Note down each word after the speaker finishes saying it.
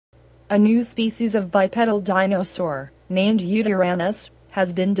A new species of bipedal dinosaur, named Tyrannosaurus,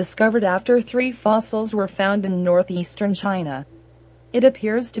 has been discovered after 3 fossils were found in northeastern China. It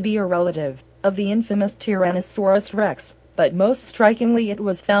appears to be a relative of the infamous Tyrannosaurus Rex, but most strikingly it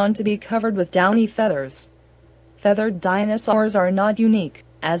was found to be covered with downy feathers. Feathered dinosaurs are not unique,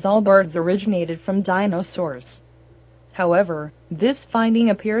 as all birds originated from dinosaurs. However, this finding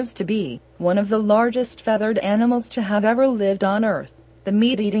appears to be one of the largest feathered animals to have ever lived on Earth. The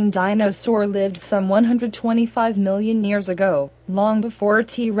meat-eating dinosaur lived some 125 million years ago, long before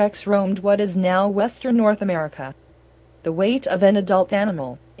T-Rex roamed what is now western North America. The weight of an adult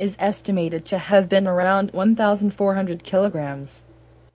animal is estimated to have been around 1,400 kilograms.